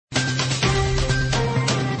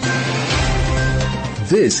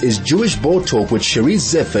This is Jewish Board Talk with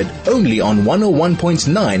Cherise Zeffert, only on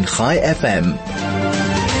 101.9 Chai FM.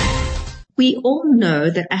 We all know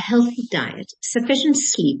that a healthy diet, sufficient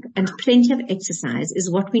sleep, and plenty of exercise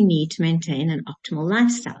is what we need to maintain an optimal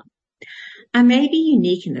lifestyle. I may be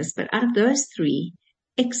unique in this, but out of those three,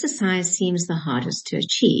 exercise seems the hardest to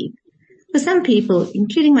achieve. For some people,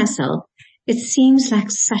 including myself, it seems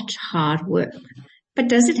like such hard work. But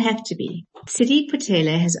does it have to be? Tshidi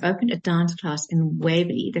Potele has opened a dance class in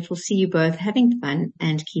Waverley that will see you both having fun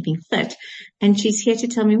and keeping fit. And she's here to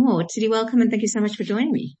tell me more. Tshidi, welcome and thank you so much for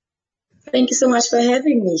joining me. Thank you so much for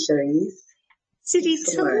having me, Cherise. Tshidi,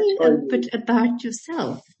 tell me a bit about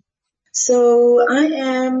yourself. So I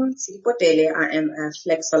am Tshidi Potele. I am a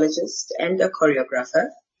flexologist and a choreographer.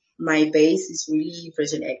 My base is really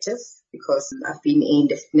Virgin Active because I've been in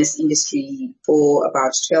the fitness industry for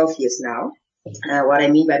about 12 years now. What I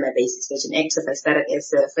mean by my base is Virgin Active. I started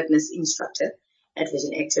as a fitness instructor at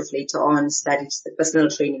Virgin Active. Later on, studied the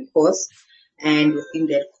personal training course. And within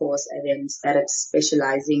that course, I then started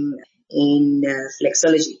specializing in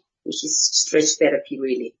flexology, which is stretch therapy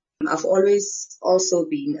really. I've always also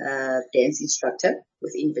been a dance instructor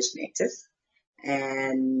within Virgin Active.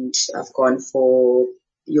 And I've gone for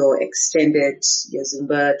your extended, your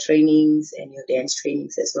Zumba trainings and your dance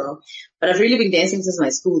trainings as well. But I've really been dancing since my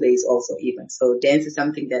school days also even. So dance is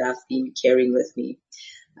something that I've been carrying with me.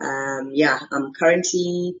 I'm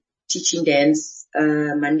currently teaching dance,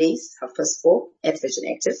 Mondays, 4:30 at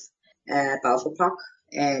Virgin Active, Balfour Park.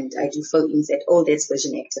 And I do fill-ins at all that's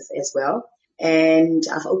Virgin Active as well. And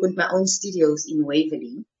I've opened my own studios in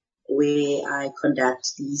Waverley where I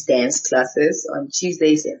conduct these dance classes on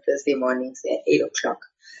Tuesdays and Thursday mornings at 8 o'clock.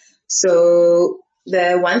 So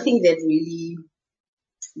the one thing that really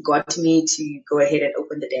got me to go ahead and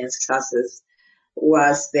open the dance classes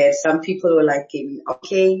was that some people were like,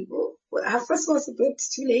 okay, well, our first was a bit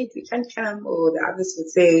too late, we can't come, or the others would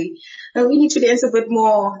say, oh, we need to dance a bit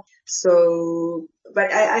more. So,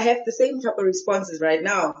 but I have the same type of responses right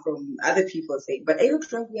now from other people saying, but 8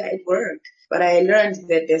 o'clock we are at work. But I learned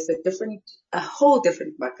that there's a whole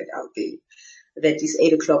different market out there that these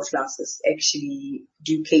 8 o'clock classes actually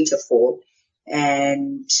do cater for.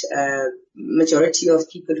 And majority of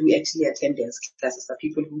people who actually attend dance classes are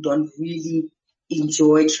people who don't really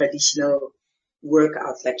enjoy traditional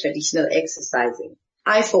workouts, like traditional exercising.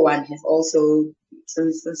 I, for one, have also,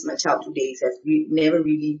 since my childhood days, have never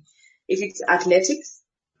really, if it's athletics,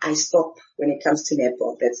 I stop when it comes to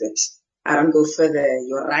netball. That's it. I don't go further.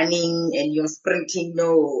 You're running and you're sprinting.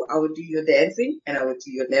 No, I would do your dancing and I would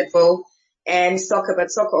do your netball and soccer, but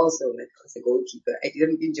soccer also, like as a goalkeeper. I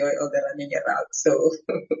didn't enjoy all the running around. So,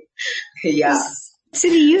 yeah. So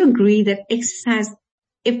do you agree that exercise,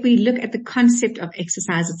 if we look at the concept of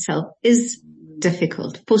exercise itself, is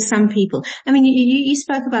difficult for some people? I mean, you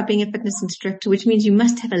spoke about being a fitness instructor, which means you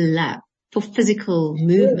must have a love for physical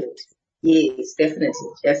movement. Yes,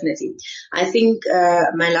 definitely. I think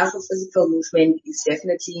my love for physical movement is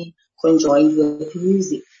definitely conjoined with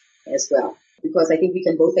music as well. Because I think we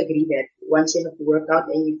can both agree that once you have to work out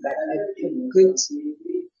and you've got a good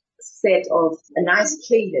set of a nice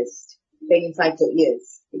playlist playing inside your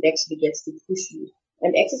ears, it actually gets to push you.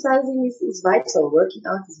 And exercising is vital. Working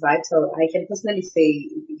out is vital. I can personally say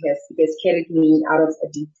it has carried me out of a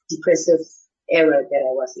depressive era that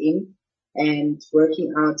I was in. And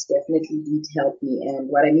working out definitely did help me. And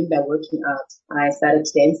what I mean by working out, I started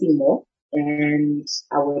dancing more and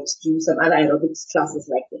I would do some other aerobics classes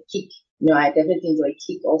like the kick. I definitely enjoy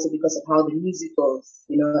kick also because of how the music goes,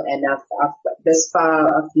 and I've thus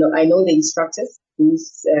far, I know the instructors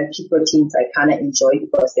whose kick routines I kind of enjoy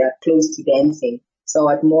because they are close to dancing. So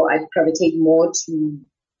I'd gravitate more to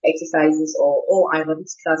exercises or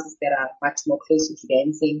aerobics classes that are much more closer to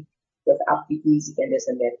dancing with upbeat music and this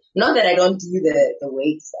and that. Not that I don't do the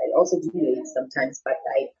weights. I also do weights sometimes, but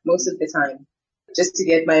most of the time, just to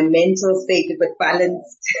get my mental state a bit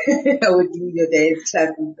balanced, I would do your dance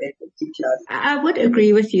classes and kick classes. I would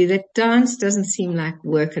agree with you that dance doesn't seem like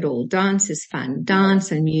work at all. Dance is fun.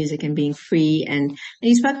 Dance and music and being free. And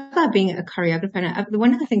you spoke about being a choreographer. And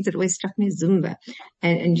one of the things that always struck me is Zumba.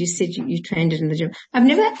 And you said you trained it in the gym. I've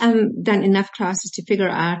never done enough classes to figure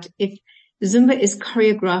out if Zumba is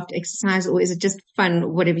choreographed exercise or is it just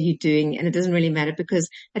fun, whatever you're doing, and it doesn't really matter because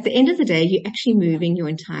at the end of the day, you're actually moving your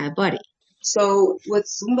entire body. So with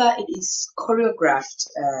Zumba, it is choreographed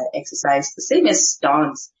exercise, the same as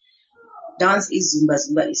dance. Dance is Zumba,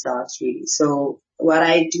 Zumba is dance really. So what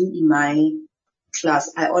I do in my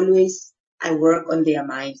class, I work on their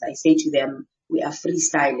minds. I say to them, we are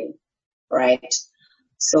freestyling, right?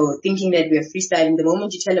 So thinking that we are freestyling, the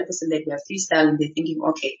moment you tell a person that we are freestyling, they're thinking,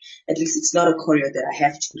 okay, at least it's not a choreo that I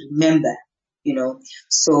have to remember, you know.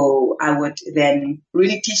 So I would then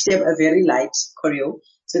really teach them a very light choreo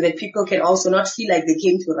so that people can also not feel like they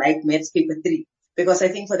came to write maths paper 3. Because I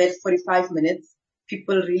think for that 45 minutes,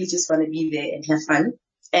 people really just want to be there and have fun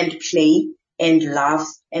and play and laugh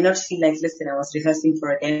and not feel like, listen, I was rehearsing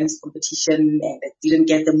for a dance competition and I didn't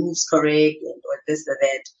get the moves correct and or this or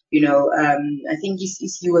that. You know, I think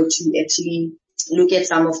if you were to actually look at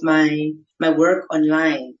some of my work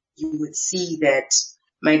online, you would see that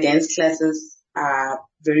my dance classes are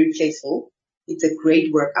very playful. It's a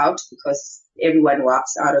great workout because everyone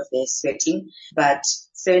walks out of there sweating, but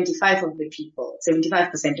 75% of the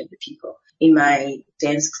people in my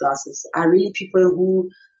dance classes are really people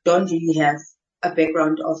who don't really have a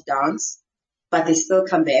background of dance, but they still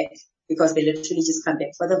come back because they literally just come back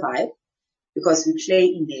for the vibe, because we play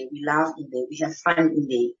in there, we laugh in there, we have fun in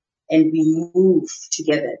there, and we move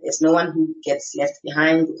together. There's no one who gets left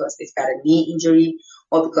behind because they've got a knee injury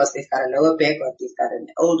or because they've got a lower back or they've got an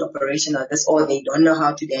old operation or this, or they don't know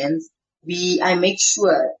how to dance. I make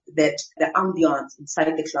sure that the ambiance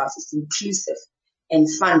inside the class is inclusive and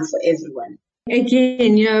fun for everyone.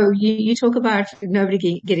 Again, you know, you talk about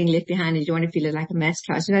nobody getting left behind and you don't want to feel it like a mass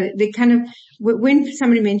class. You know, they kind of, when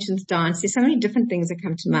somebody mentions dance, there's so many different things that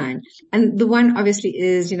come to mind. And the one obviously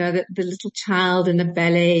is, you know, the little child in the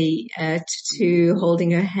ballet, to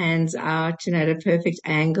holding her hands out, you know, at a perfect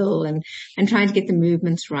angle and trying to get the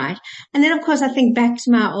movements right. And then of course I think back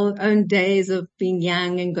to my own days of being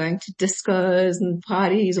young and going to discos and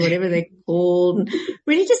parties or whatever they're called and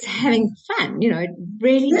really just having fun, you know,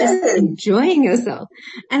 really just enjoying yourself.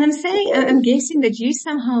 And I'm guessing that you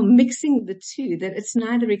somehow mixing the two, that it's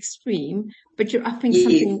neither extreme, but you're offering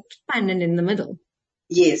something fun and in the middle.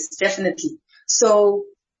 Yes, definitely. So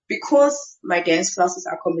because my dance classes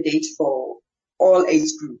accommodate for all age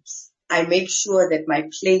groups, I make sure that my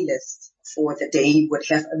playlist for the day would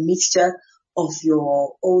have a mixture of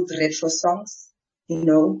your old retro songs, you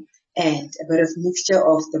know, and a bit of mixture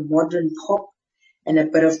of the modern pop and a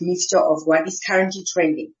bit of mixture of what is currently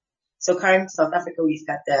trending. So current South Africa, we've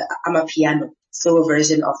got the Amapiano, so a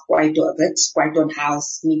version of Kwaito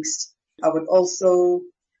house mixed. I would also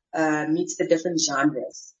mix the different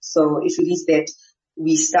genres. So if it is that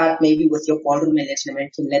we start maybe with your ballroom and Latin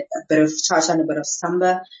American, let a bit of cha-cha and a bit of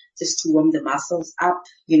samba just to warm the muscles up,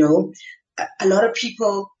 you know. A lot of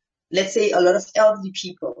people, let's say a lot of elderly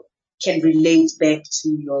people can relate back to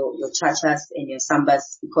your cha-chas and your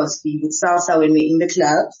sambas because we would salsa when we're in the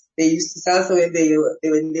clubs. They used to salsa when they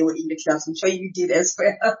were in the clubs. I'm sure you did as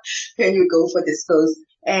well when you go for discos.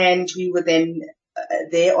 And we would then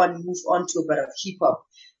move on to a bit of hip hop.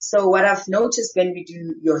 So what I've noticed when we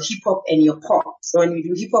do your hip hop and your pop, so when we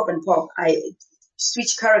do hip hop and pop, I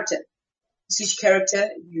switch character.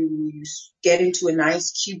 You get into a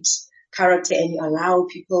nice, cute character and you allow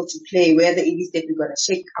people to play, whether it is that we're going to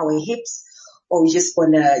shake our hips or we just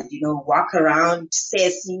want to, you know, walk around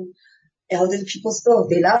sassy. Elderly people still,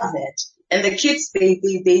 they love that. And the kids,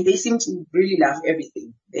 they seem to really love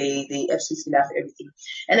everything. They absolutely love everything.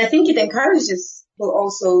 And I think it encourages people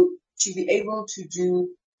also to be able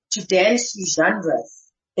to dance to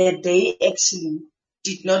genres that they actually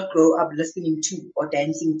did not grow up listening to or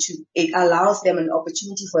dancing to. It allows them an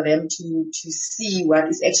opportunity for them to see what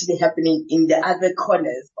is actually happening in the other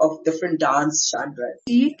corners of different dance genres.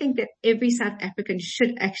 Do you think that every South African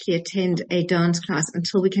should actually attend a dance class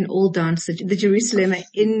until we can all dance the Jerusalem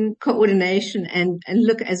in coordination and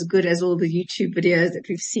look as good as all the YouTube videos that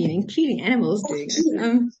we've seen, including animals doing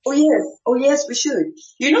it? Oh yes, we should.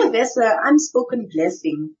 You know, there's an unspoken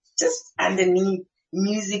blessing just underneath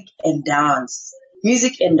music and dance.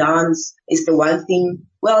 Music and dance is the one thing,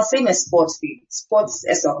 well, same as sports, really. Sports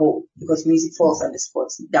as a whole, because music falls under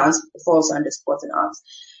sports, dance falls under sports and arts.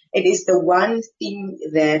 It is the one thing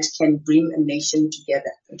that can bring a nation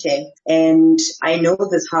together, okay? And I know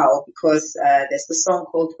this how, because there's the song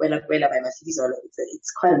called Kwela Kwela by Mafizolo.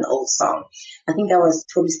 It's quite an old song. I think I was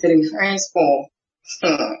probably still in high school.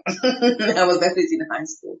 I was definitely in high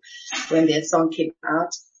school when that song came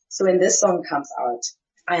out. So when this song comes out,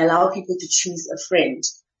 I allow people to choose a friend.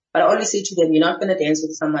 But I always say to them, you're not going to dance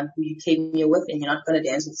with someone who you came here with, and you're not going to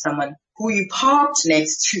dance with someone who you parked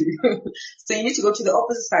next to. So you need to go to the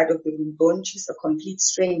opposite side of the room. Don't choose a complete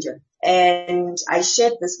stranger. And I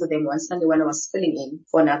shared this with them one Sunday when I was filling in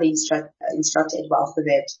for another instructor at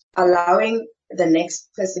Alphabet. Allowing the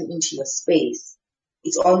next person into your space,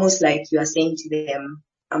 it's almost like you are saying to them,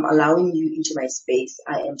 I'm allowing you into my space.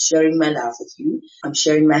 I am sharing my love with you. I'm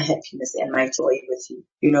sharing my happiness and my joy with you,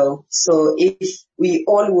 you know. So if we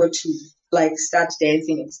all were to like start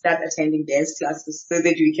dancing and start attending dance classes so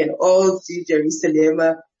that we can all do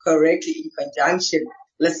Jerusalem correctly in conjunction.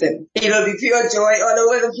 Listen, it'll be pure joy all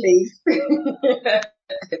over the place.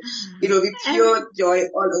 It will be pure joy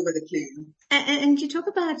all over the place. And you talk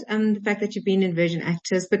about the fact that you've been in Virgin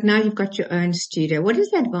Actors, but now you've got your own studio. What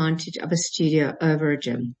is the advantage of a studio over a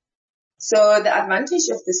gym? So the advantage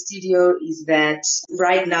of the studio is that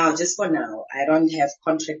right now, just for now, I don't have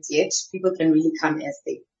contracts yet. People can really come as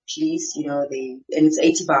they please, and it's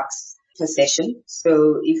 $80 per session.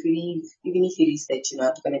 So even if it is that you're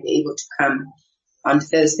not going to be able to come on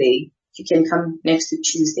Thursday, you can come next to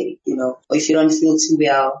Tuesday, or if you don't feel too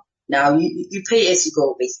well, now you pay as you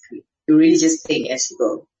go, basically. You're really just paying as you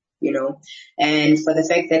go, and for the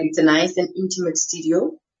fact that it's a nice and intimate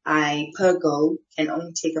studio, I, per go, can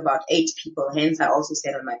only take about 8 people. Hence, I also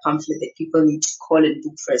said on my pamphlet that people need to call and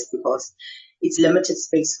book first because it's limited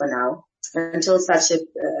space for now until such a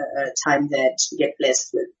time that we get blessed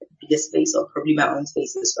with bigger space or probably my own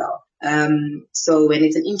space as well. So when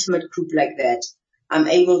it's an intimate group like that, I'm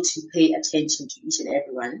able to pay attention to each and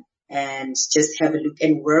everyone and just have a look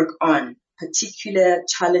and work on particular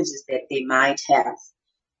challenges that they might have.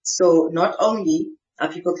 So not only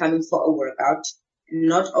are people coming for a workout,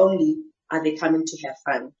 not only are they coming to have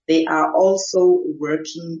fun, they are also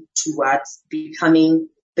working towards becoming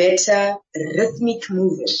better rhythmic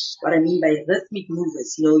movers. What I mean by rhythmic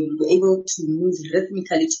movers, you'll be able to move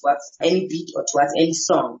rhythmically towards any beat or towards any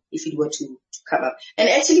song if it were to come up. And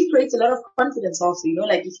actually creates a lot of confidence also,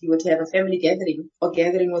 like if you were to have a family gathering or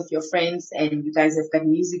gathering with your friends and you guys have got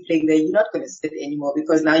music playing there, you're not going to sit anymore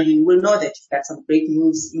because now you will know that you've got some great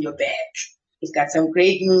moves in your bag. You've got some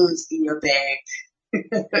great moves in your bag.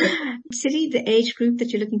 Tshidi, the age group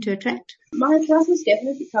that you're looking to attract? My classes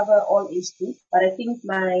definitely cover all age groups, but I think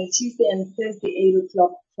my Tuesday and Thursday 8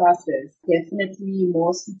 o'clock classes definitely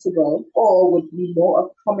more suitable or would be more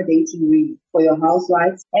accommodating really for your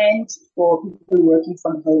housewives and for people working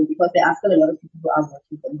from home because there are still a lot of people who are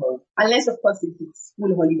working from home. Unless, of course, if it's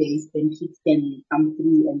school holidays, then kids can come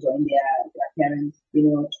through and join their parents,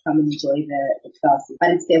 to come and enjoy the classes.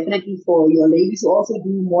 But it's definitely for your ladies who also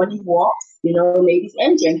do morning walks, ladies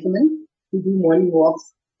and gentlemen who do morning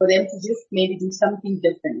walks, for them to just maybe do something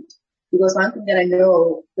different. Because one thing that I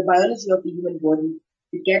know, the biology of the human body,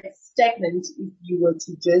 it gets stagnant if you were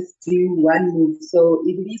to just do one move. So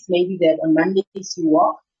if it is maybe that on Mondays you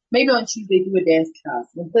walk, maybe on Tuesday do a dance class.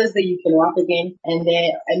 On Thursday you can walk again, and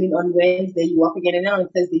then, on Wednesday you walk again, and then on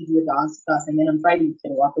Thursday you do a dance class, and then on Friday you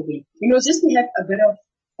can walk again. Just to have a bit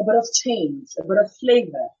of change, a bit of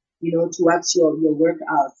flavor, towards your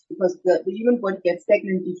workout, because the human body gets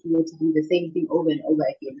stagnant if you were to do the same thing over and over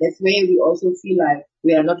again. That's where we also feel like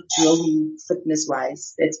we are not growing fitness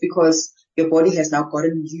wise. That's because your body has now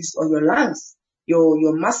gotten used, or your lungs,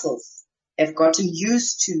 your muscles have gotten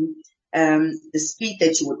used to the speed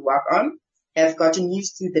that you would walk on, have gotten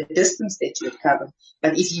used to the distance that you would cover.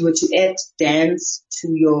 But if you were to add dance to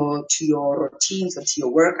your routines or to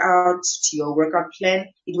your workout plan,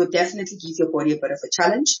 it would definitely give your body a bit of a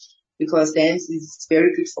challenge, because dance is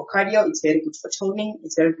very good for cardio, it's very good for toning,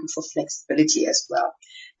 it's very good for flexibility as well.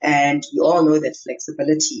 And you all know that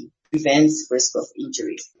flexibility prevents risk of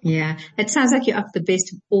injury. Yeah, it sounds like you're up the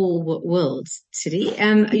best of all worlds, Tshidi.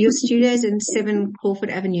 Your studio's in 7 Crawford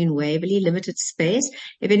Avenue in Waverley, limited space.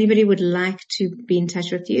 If anybody would like to be in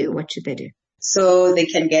touch with you, what should they do? So they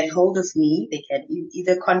can get hold of me. They can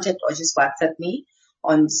either contact or just WhatsApp me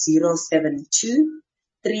on 072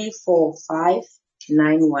 345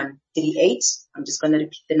 9138. I'm just going to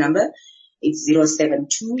repeat the number. It's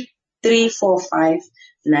 072 345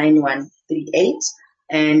 9138.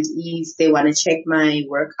 And if they want to check my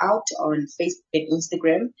workout on Facebook and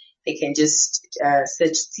Instagram, they can just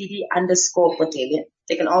search Tshidi_Potele.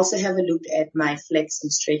 They can also have a look at my Flex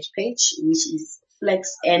and Stretch page, which is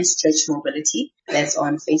Flex and Stretch Mobility. That's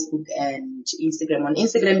on Facebook and Instagram. On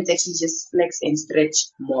Instagram, it's actually just Flex and Stretch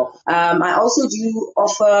Mob. I also do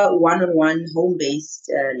offer one-on-one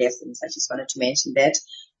home-based lessons. I just wanted to mention that,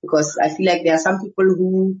 because I feel like there are some people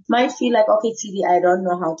who might feel like, okay, Tshidi, I don't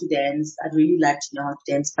know how to dance. I'd really like to know how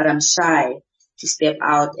to dance, but I'm shy to step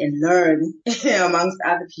out and learn amongst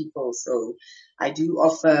other people. So I do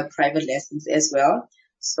offer private lessons as well.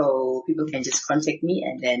 So people can just contact me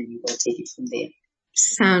and then we will take it from there.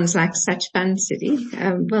 Sounds like such fun, Tshidi.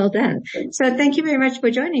 Well done. So thank you very much for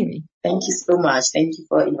joining me. Thank you so much. Thank you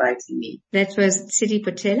for inviting me. That was Tshidi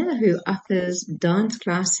Potele, who offers dance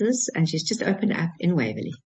classes, and she's just opened up in Waverley.